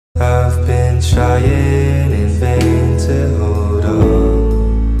I've been trying in vain to hold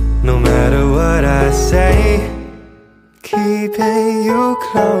on. No matter what I say, keeping you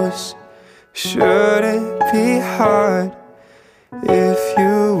close shouldn't be hard. If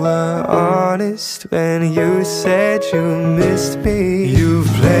you were honest when you said you missed me. You've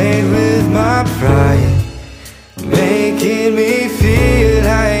played with my pride, making me feel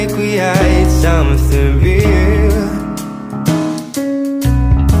like we had something real,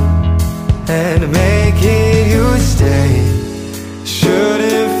 and making you stay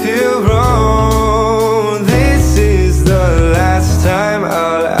shouldn't feel wrong. This is the last time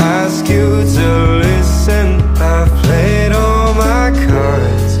I'll ask you to listen. I've played all my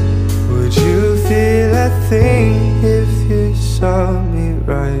cards. Would you feel a thing if you saw me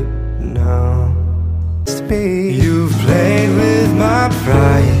right now? It's me. You've played with my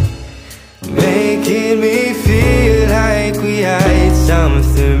pride, making me feel like we had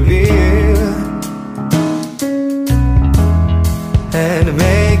something real, and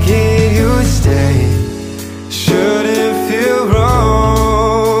making you stay shouldn't feel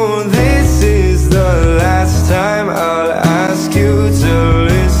wrong. This is the last time I'll ask you to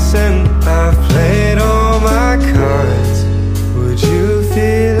listen. I've played all my cards. Would you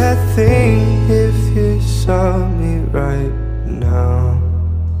feel a thing if you saw me